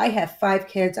could be, I have 5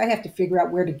 kids, I have to figure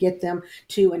out where to get them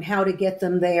to and how to get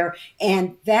them there.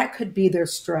 And that could be their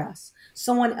stress.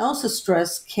 Someone else's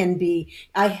stress can be,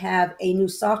 I have a new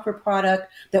software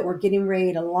product that we're getting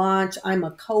ready to launch. I'm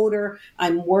a coder.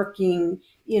 I'm working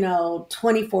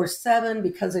 24/7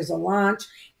 because there's a launch.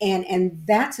 And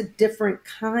that's a different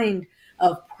kind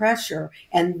of pressure.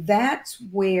 And that's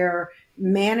where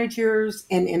managers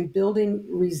and building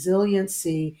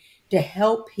resiliency to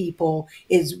help people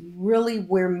is really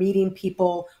where meeting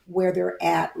people where they're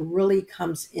at really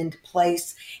comes into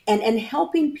place, and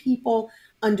helping people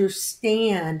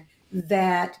understand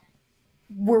that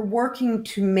we're working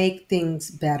to make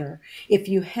things better. If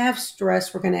you have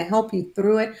stress, we're going to help you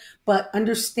through it, but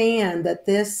understand that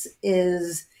this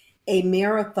is a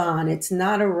marathon. It's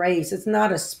not a race. It's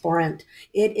not a sprint.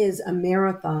 It is a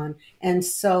marathon. And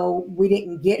so we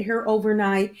didn't get here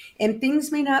overnight, and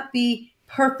things may not be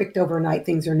perfect overnight.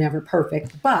 Things are never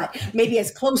perfect, but maybe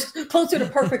as closer to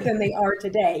perfect than they are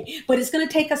today. But it's going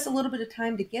to take us a little bit of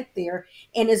time to get there.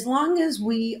 And as long as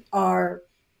we are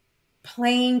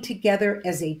playing together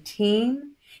as a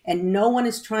team and no one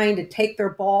is trying to take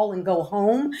their ball and go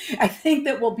home, I think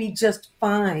that we'll be just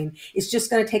fine. It's just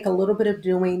going to take a little bit of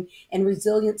doing, and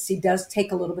resiliency does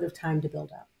take a little bit of time to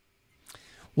build up.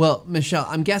 Well, Michelle,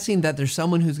 I'm guessing that there's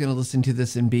someone who's going to listen to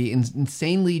this and be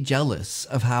insanely jealous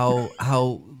of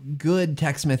how good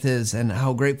TechSmith is and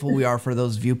how grateful we are for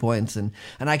those viewpoints. And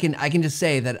I can just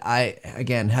say that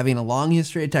again, having a long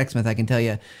history at TechSmith, I can tell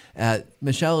you,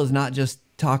 Michelle is not just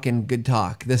talking good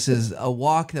talk. This is a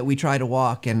walk that we try to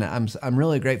walk, and I'm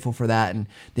really grateful for that and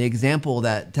the example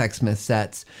that TechSmith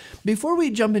sets. Before we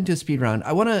jump into a speed round,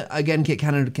 I want to again can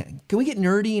we get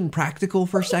nerdy and practical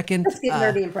for a second? Let's get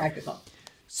nerdy and practical.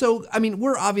 So, I mean,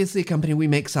 we're obviously a company. We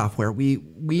make software.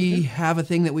 We have a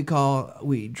thing that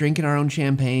we drink in our own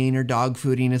champagne, or dog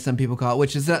fooding, as some people call it,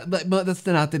 which is but that's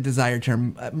not the desired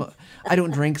term. I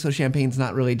don't drink, so champagne's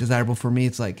not really desirable for me.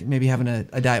 It's like maybe having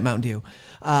a Diet Mountain Dew.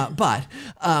 But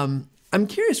I'm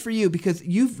curious for you, because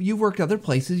you've worked other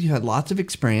places. You had lots of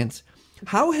experience.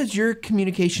 How has your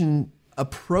communication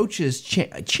approaches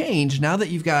changed now that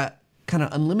you've got kind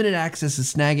of unlimited access to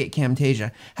Snagit,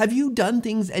 Camtasia? Have you done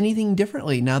anything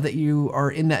differently now that you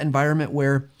are in that environment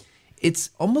where it's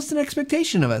almost an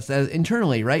expectation of us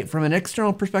internally, right? From an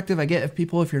external perspective, I get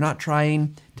if you're not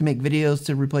trying to make videos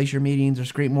to replace your meetings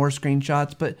or more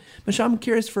screenshots. But Michelle, I'm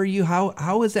curious for you,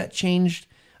 how has that changed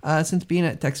since being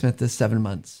at TechSmith this 7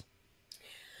 months?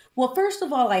 Well, first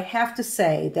of all, I have to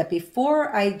say that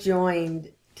before I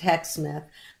joined TechSmith,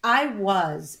 I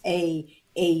was a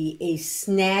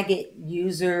Snagit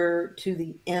user to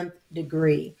the nth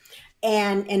degree.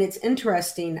 And it's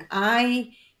interesting. Part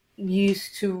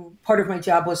of my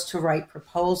job was to write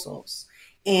proposals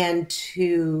and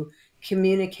to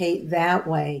communicate that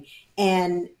way.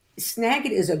 And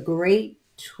Snagit is a great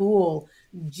tool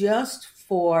just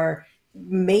for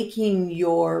making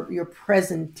your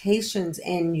presentations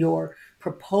and your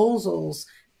proposals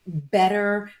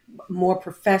better, more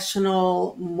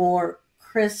professional, more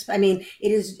crisp. I mean,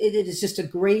 it is just a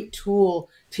great tool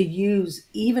to use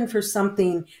even for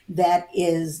something that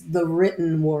is the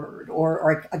written word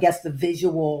or I guess the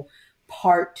visual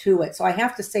part to it. So I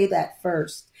have to say that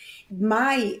first.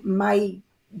 My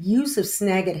use of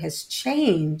Snagit has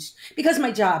changed because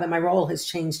my job and my role has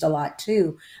changed a lot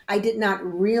too. I did not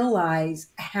realize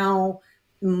how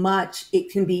much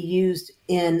it can be used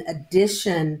in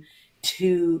addition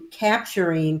to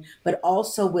capturing, but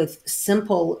also with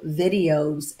simple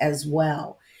videos as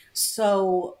well.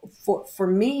 So for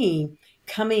me,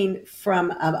 coming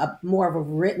from a more of a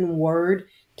written word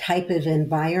type of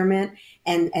environment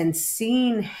and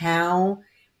seeing how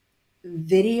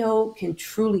video can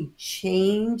truly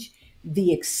change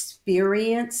the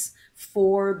experience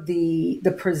for the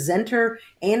presenter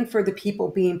and for the people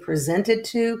being presented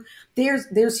to.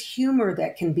 There's humor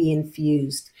that can be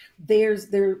infused. There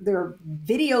are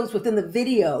videos within the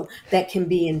video that can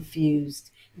be infused.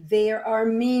 There are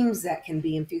memes that can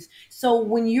be infused. So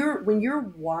when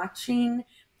you're watching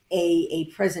a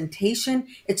presentation,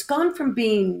 it's gone from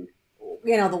being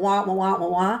the wah, wah, wah, wah,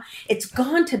 wah. It's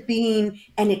gone to being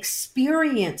an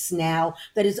experience now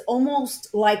that is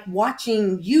almost like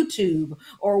watching YouTube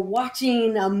or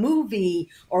watching a movie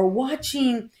or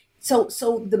watching. So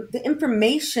the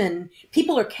information,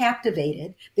 people are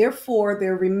captivated. Therefore,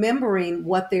 they're remembering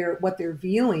what they're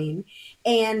viewing.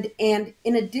 And in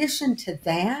addition to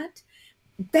that,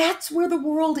 that's where the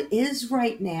world is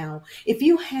right now. If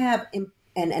you have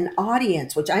an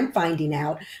audience, which I'm finding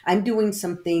out, I'm doing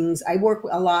some things. I work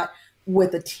a lot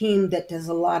with a team that does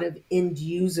a lot of end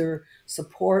user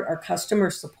support or customer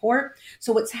support.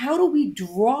 So it's how do we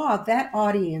draw that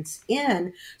audience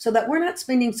in so that we're not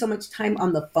spending so much time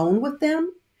on the phone with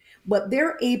them, but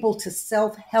they're able to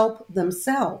self-help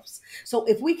themselves. So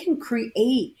if we can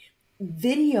create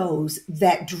videos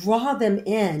that draw them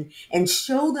in and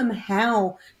show them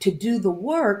how to do the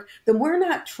work, then we're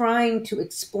not trying to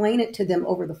explain it to them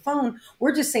over the phone.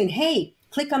 We're just saying, hey,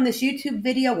 click on this YouTube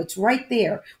video. It's right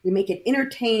there. We make it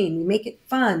entertaining. We make it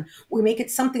fun. We make it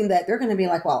something that they're going to be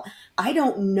like, well, I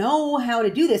don't know how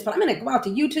to do this, but I'm going to go out to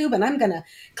YouTube and I'm going to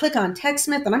click on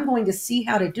TechSmith and I'm going to see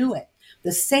how to do it.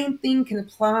 The same thing can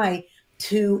apply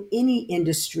to any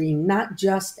industry, not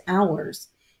just ours.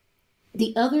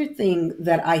 The other thing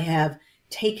that I have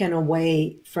taken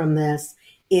away from this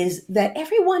is that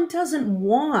everyone doesn't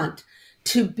want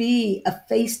to be a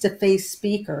face-to-face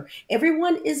speaker.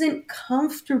 Everyone isn't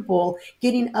comfortable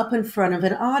getting up in front of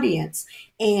an audience.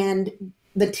 And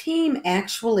the team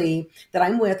actually that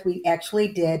I'm with, we actually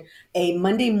did a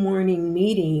Monday morning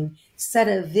meeting set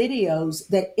of videos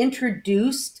that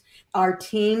introduced our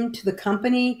team to the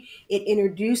company. It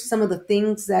introduced some of the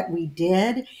things that we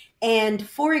did. And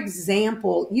for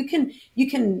example, you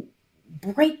can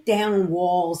break down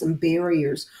walls and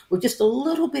barriers with just a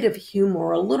little bit of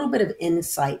humor, a little bit of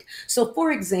insight. So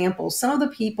for example, some of the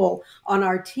people on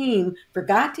our team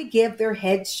forgot to give their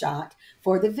headshot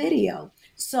for the video.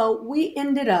 So we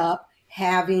ended up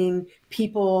having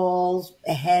people's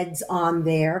heads on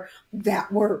there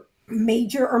that were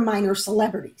major or minor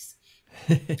celebrities.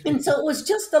 And so it was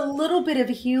just a little bit of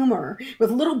humor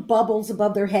with little bubbles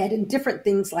above their head and different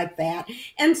things like that.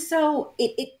 And so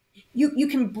you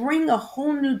can bring a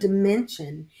whole new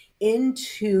dimension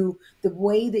into the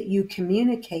way that you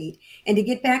communicate. And to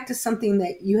get back to something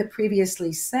that you had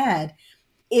previously said,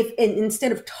 if and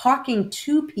instead of talking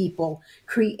to people,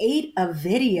 create a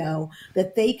video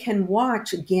that they can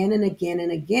watch again and again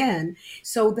and again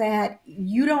so that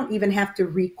you don't even have to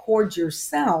record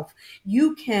yourself.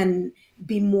 You can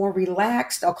be more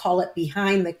relaxed. I'll call it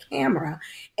behind the camera.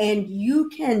 And you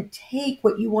can take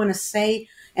what you want to say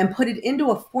and put it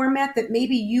into a format that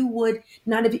maybe you would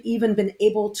not have even been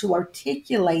able to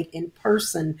articulate in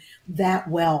person that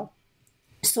well.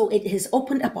 So it has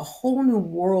opened up a whole new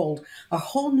world, a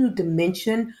whole new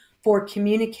dimension for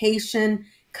communication,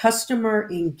 customer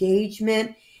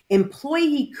engagement,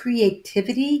 employee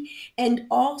creativity, and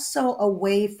also a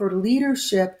way for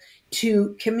leadership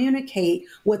to communicate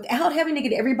without having to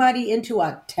get everybody into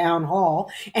a town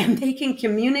hall, and they can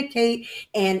communicate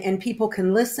and people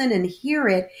can listen and hear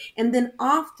it. And then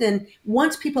often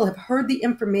once people have heard the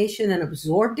information and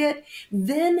absorbed it,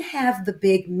 then have the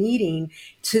big meeting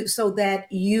so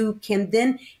that you can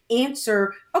then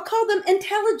answer, I'll call them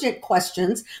intelligent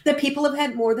questions that people have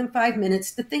had more than 5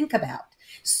 minutes to think about.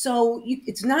 So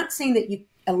it's not saying that you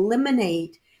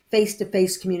eliminate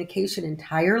face-to-face communication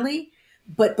entirely,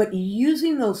 but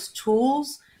using those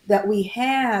tools that we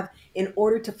have in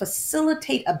order to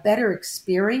facilitate a better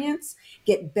experience,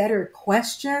 get better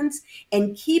questions,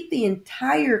 and keep the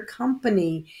entire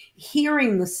company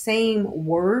hearing the same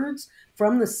words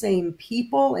from the same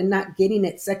people and not getting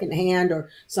it secondhand or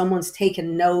someone's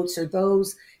taken notes or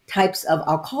those types of,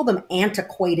 I'll call them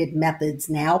antiquated methods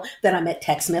now that I'm at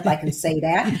TechSmith. I can say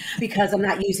that because I'm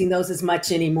not using those as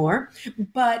much anymore.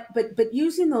 But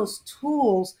using those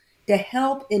tools to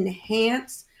help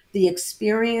enhance the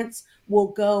experience will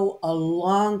go a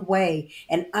long way.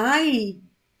 And I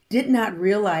did not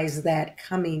realize that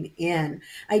coming in.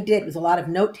 I did. It was a lot of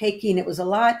note taking. It was a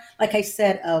lot, like I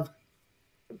said, of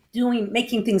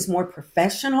making things more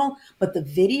professional, but the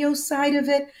video side of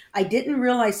it, I didn't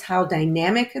realize how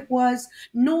dynamic it was,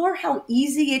 nor how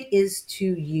easy it is to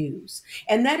use.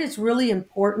 And that is really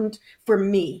important for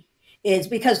me, is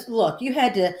because look, you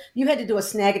had to do a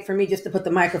Snagit for me just to put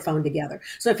the microphone together.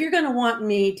 So if you're going to want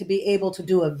me to be able to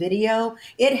do a video,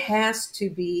 it has to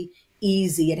be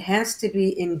easy. It has to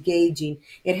be engaging.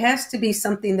 It has to be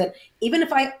something that even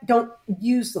if I don't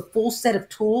use the full set of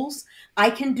tools, I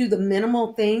can do the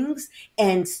minimal things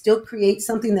and still create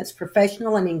something that's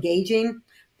professional and engaging.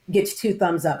 Gets 2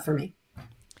 thumbs up for me.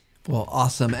 Well,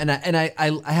 awesome. And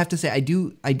I have to say,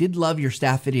 I did love your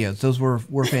staff videos. Those were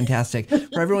fantastic.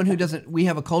 For everyone who doesn't, we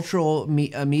have a cultural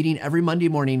meeting every Monday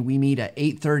morning. We meet at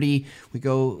 8:30. We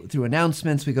go through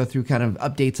announcements. We go through kind of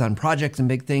updates on projects and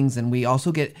big things. And we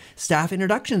also get staff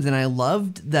introductions. And I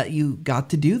loved that you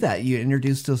got to do that. You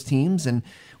introduced those teams. And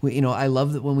I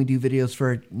love that when we do videos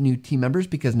for new team members,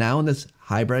 because now in this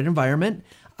hybrid environment,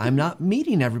 I'm not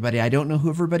meeting everybody. I don't know who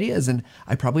everybody is. And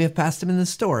I probably have passed them in the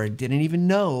store. Didn't even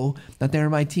know that they were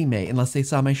my teammate unless they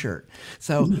saw my shirt.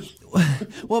 So,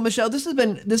 well, Michelle, this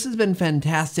has been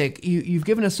fantastic. You've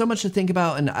given us so much to think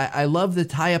about. And I love the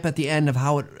tie up at the end of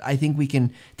how I think we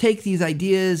can take these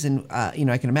ideas. And,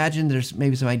 I can imagine there's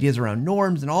maybe some ideas around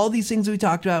norms and all these things that we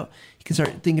talked about. You can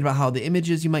start thinking about how the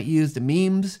images you might use, the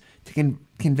memes to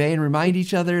convey and remind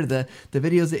each other, the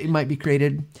videos that might be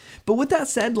created. But with that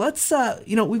said, let's,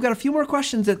 we've got a few more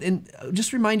questions and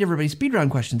just remind everybody, speed round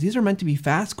questions. These are meant to be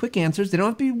fast, quick answers. They don't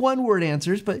have to be one word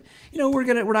answers, but we're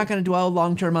not going to dwell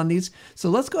long term on these. So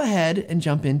let's go ahead and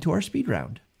jump into our speed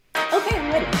round. Okay,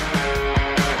 I'm ready.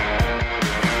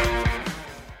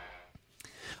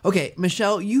 Okay,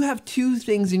 Michelle, you have 2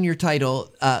 things in your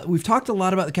title. We've talked a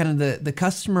lot about the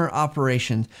customer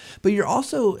operations, but you're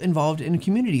also involved in a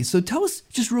community. So tell us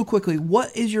just real quickly,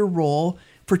 what is your role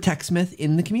for TechSmith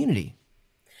in the community?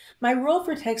 My role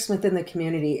for TechSmith in the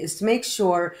community is to make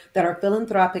sure that our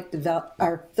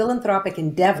philanthropic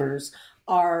endeavors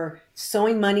are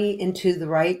sowing money into the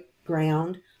right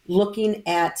ground, looking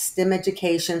at STEM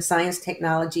education, science,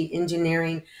 technology,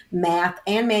 engineering, math,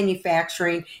 and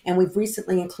manufacturing. And we've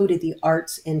recently included the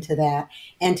arts into that.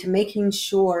 And to making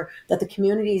sure that the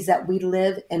communities that we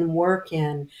live and work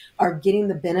in are getting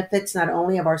the benefits not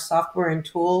only of our software and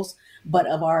tools, but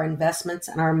of our investments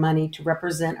and our money to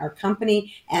represent our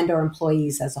company and our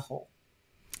employees as a whole.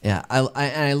 Yeah,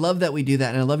 I love that we do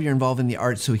that, and I love you're involved in the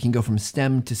arts, so we can go from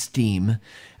STEM to STEAM,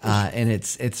 and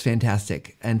it's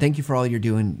fantastic. And thank you for all you're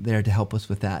doing there to help us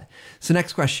with that. So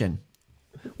next question,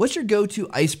 what's your go-to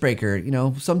icebreaker?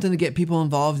 Something to get people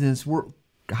involved in this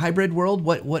hybrid world.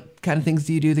 What kind of things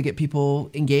do you do to get people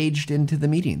engaged into the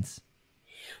meetings?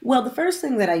 Well, the first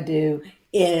thing that I do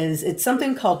is it's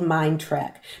something called Mind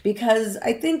Trek, because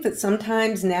I think that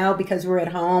sometimes now, because we're at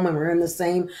home and we're in the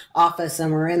same office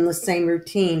and we're in the same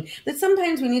routine, that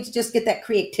sometimes we need to just get that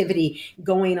creativity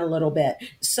going a little bit.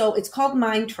 So it's called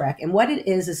Mind Trek. And what it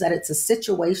is that it's a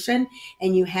situation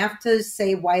and you have to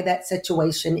say why that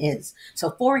situation is.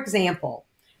 So for example,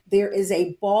 there is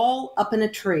a ball up in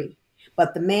a tree,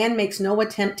 but the man makes no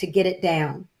attempt to get it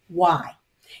down. Why?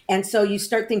 And so you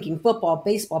start thinking football,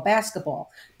 baseball,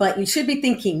 basketball, but you should be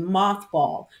thinking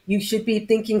mothball. You should be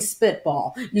thinking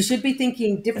spitball. You should be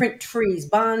thinking different trees,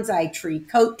 bonsai tree,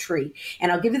 coat tree.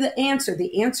 And I'll give you the answer.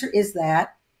 The answer is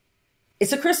that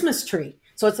it's a Christmas tree.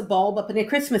 So it's a bulb up in a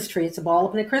Christmas tree. It's a ball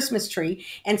up in a Christmas tree.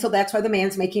 And so that's why the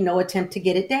man's making no attempt to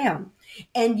get it down.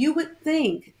 And you would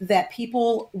think that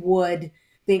people would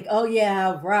think, oh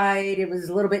yeah, right, it was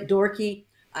a little bit dorky.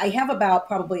 I have about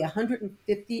probably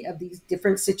 150 of these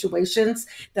different situations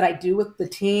that I do with the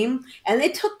team. And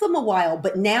it took them a while,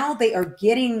 but now they are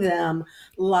getting them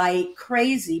like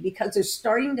crazy because they're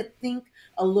starting to think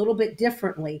a little bit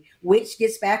differently, which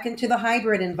gets back into the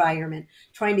hybrid environment,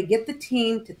 trying to get the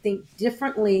team to think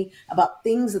differently about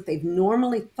things that they've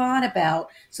normally thought about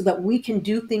so that we can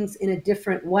do things in a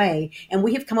different way. And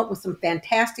we have come up with some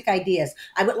fantastic ideas.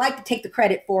 I would like to take the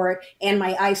credit for it and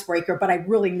my icebreaker, but I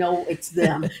really know it's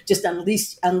them just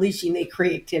unleashing their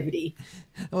creativity.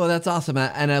 Oh, that's awesome.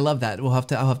 And I love that. I'll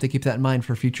have to keep that in mind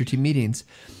for future team meetings.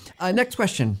 Next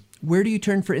question. Where do you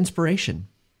turn for inspiration?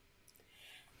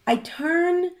 I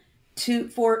turn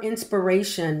for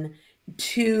inspiration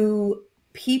to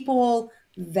people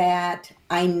that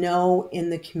I know in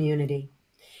the community.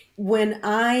 When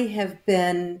I have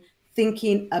been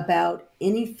thinking about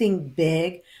anything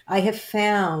big, I have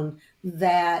found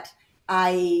that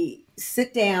I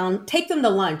sit down, take them to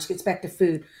lunch, gets back to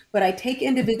food, but I take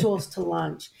individuals to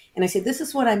lunch and I say, this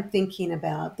is what I'm thinking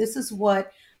about. This is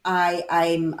what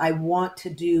I want to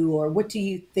do, or what do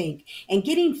you think? And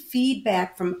getting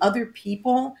feedback from other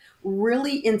people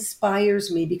really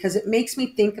inspires me because it makes me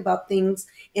think about things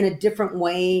in a different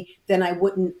way than I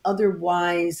wouldn't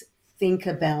otherwise think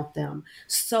about them.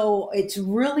 So it's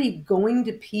really going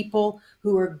to people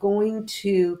who are going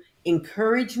to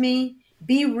encourage me,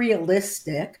 be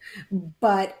realistic,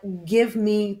 but give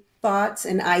me thoughts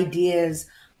and ideas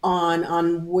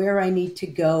on where I need to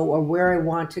go or where I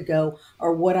want to go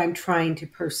or what I'm trying to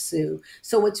pursue.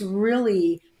 So it's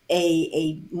really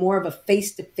a more of a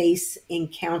face-to-face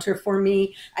encounter for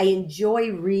me. I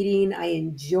enjoy reading. I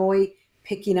enjoy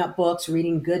picking up books,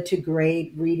 reading Good to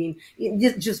Great, reading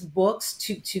just books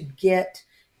to get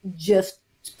just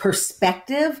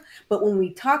perspective. But when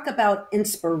we talk about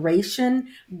inspiration,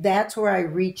 that's where I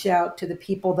reach out to the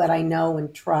people that I know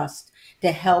and trust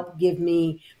to help give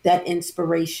me that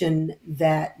inspiration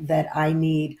that I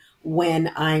need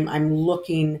when I'm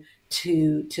looking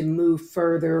to move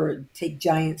further or take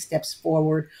giant steps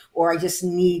forward, or I just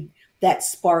need that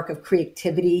spark of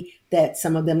creativity that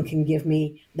some of them can give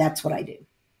me. That's what I do.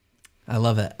 I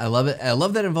love it. I love it. I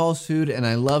love that it involves food, and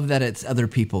I love that it's other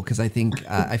people, because I think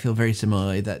I feel very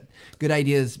similarly that good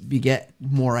ideas beget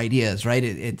more ideas, right?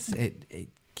 It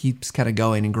keeps kind of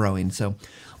going and growing. So,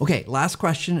 okay, last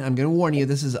question. I'm going to warn you.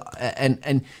 This is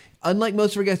and unlike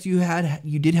most of our guests,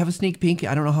 you did have a sneak peek.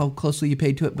 I don't know how closely you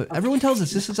paid to it, but everyone tells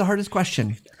us this is the hardest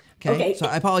question. Okay. So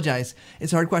I apologize.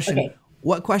 It's a hard question. Okay.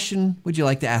 What question would you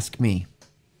like to ask me?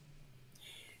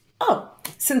 Oh,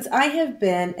 since I have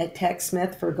been at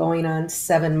TechSmith for going on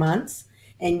 7 months,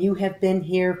 and you have been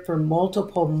here for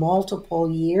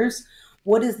multiple years,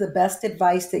 what is the best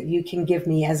advice that you can give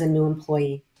me as a new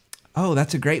employee? Oh,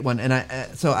 that's a great one. And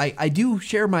I do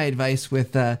share my advice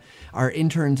with our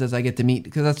interns as I get to meet,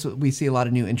 because that's what we see a lot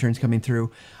of new interns coming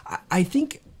through. I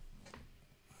think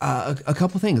a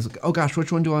couple things. Oh gosh,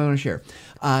 which one do I want to share?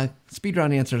 Speed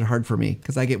round answers are hard for me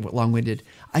because I get long-winded.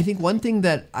 I think one thing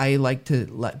that I like to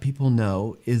let people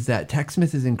know is that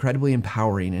TechSmith is incredibly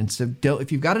empowering. And so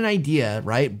if you've got an idea,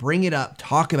 right, bring it up,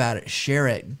 talk about it, share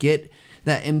it, get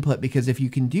that input, because if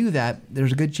you can do that,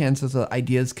 there's a good chance those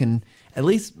ideas can at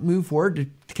least move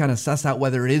forward to kind of suss out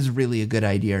whether it is really a good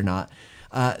idea or not.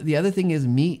 The other thing is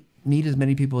meet as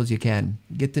many people as you can.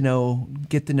 Get to know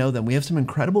them. We have some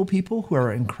incredible people who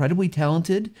are incredibly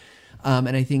talented.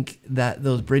 And I think that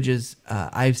those bridges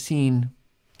I've seen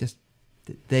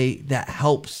that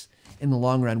helps in the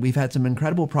long run. We've had some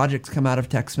incredible projects come out of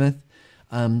TechSmith.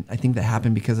 I think that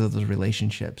happened because of those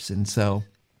relationships. And so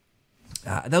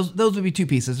those would be two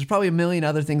pieces. There's probably a million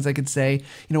other things I could say.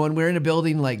 You know, when we're in a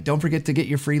building, like, don't forget to get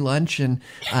your free lunch and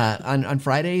on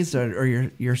Fridays, or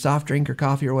your soft drink or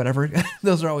coffee or whatever.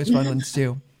 Those are always fun ones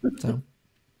too. So.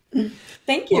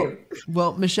 Thank you.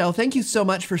 Well, Michelle, thank you so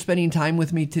much for spending time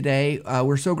with me today.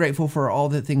 We're so grateful for all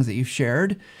the things that you've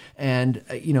shared. And,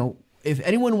 if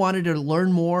anyone wanted to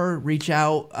learn more, reach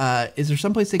out, is there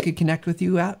someplace they could connect with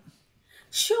you at?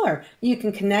 Sure. You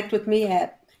can connect with me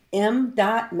at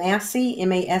m.massey,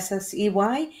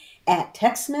 M-A-S-S-E-Y, at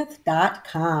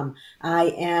techsmith.com. I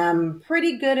am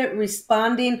pretty good at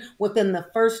responding within the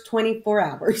first 24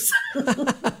 hours.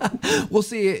 We'll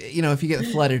see, if you get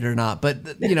flooded or not. But,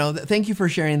 thank you for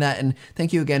sharing that. And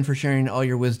thank you again for sharing all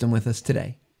your wisdom with us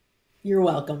today. You're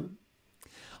welcome.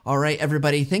 All right,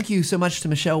 everybody. Thank you so much to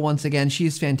Michelle once again.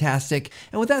 She's fantastic.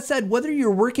 And with that said, whether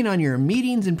you're working on your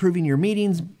meetings, improving your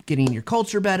meetings, getting your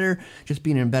culture better, just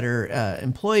being a better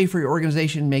employee for your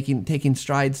organization, taking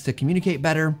strides to communicate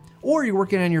better, or you're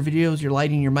working on your videos, your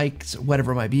lighting, your mics,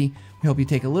 whatever it might be, we hope you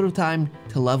take a little time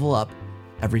to level up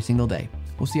every single day.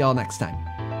 We'll see y'all next time.